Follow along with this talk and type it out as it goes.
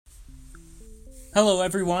Hello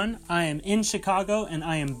everyone, I am in Chicago and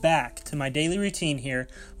I am back to my daily routine here,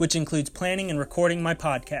 which includes planning and recording my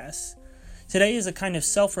podcasts. Today is a kind of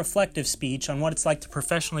self-reflective speech on what it's like to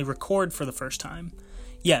professionally record for the first time.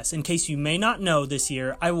 Yes, in case you may not know, this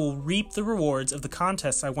year I will reap the rewards of the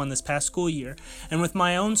contests I won this past school year, and with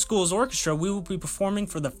my own school's orchestra we will be performing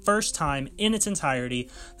for the first time in its entirety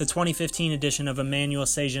the 2015 edition of Emmanuel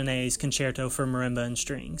Sejanet's Concerto for Marimba and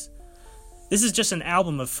Strings. This is just an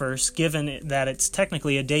album of firsts, given that it's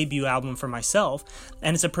technically a debut album for myself,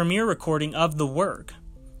 and it's a premiere recording of the work.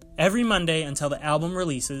 Every Monday until the album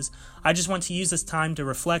releases, I just want to use this time to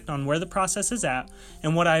reflect on where the process is at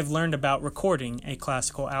and what I have learned about recording a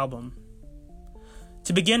classical album.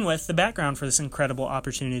 To begin with, the background for this incredible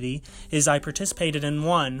opportunity is I participated in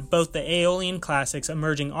both the Aeolian Classics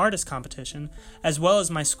Emerging Artist Competition, as well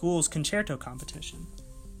as my school's concerto competition.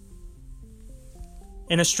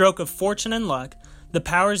 In a stroke of fortune and luck, the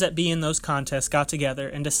powers that be in those contests got together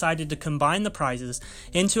and decided to combine the prizes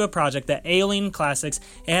into a project that Aeolian Classics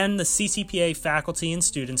and the CCPA faculty and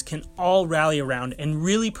students can all rally around and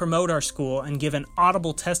really promote our school and give an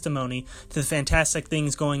audible testimony to the fantastic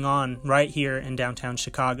things going on right here in downtown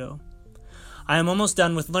Chicago. I am almost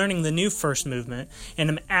done with learning the new first movement and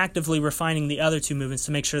am actively refining the other two movements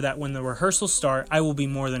to make sure that when the rehearsals start, I will be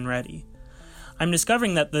more than ready. I'm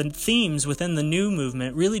discovering that the themes within the new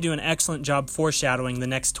movement really do an excellent job foreshadowing the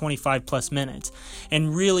next 25 plus minutes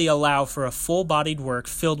and really allow for a full-bodied work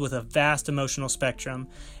filled with a vast emotional spectrum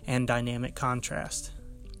and dynamic contrast.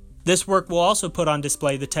 This work will also put on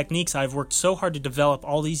display the techniques I've worked so hard to develop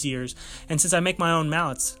all these years, and since I make my own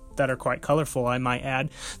mallets, that are quite colorful I might add,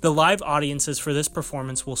 the live audiences for this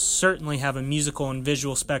performance will certainly have a musical and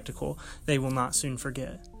visual spectacle they will not soon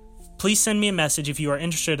forget. Please send me a message if you are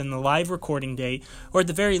interested in the live recording date, or at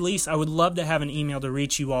the very least, I would love to have an email to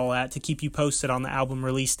reach you all at to keep you posted on the album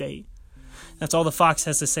release date. That's all the Fox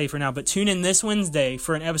has to say for now, but tune in this Wednesday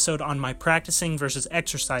for an episode on my practicing versus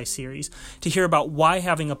exercise series to hear about why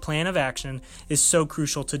having a plan of action is so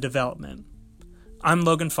crucial to development. I'm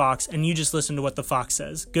Logan Fox, and you just listened to what the Fox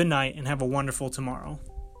says. Good night, and have a wonderful tomorrow.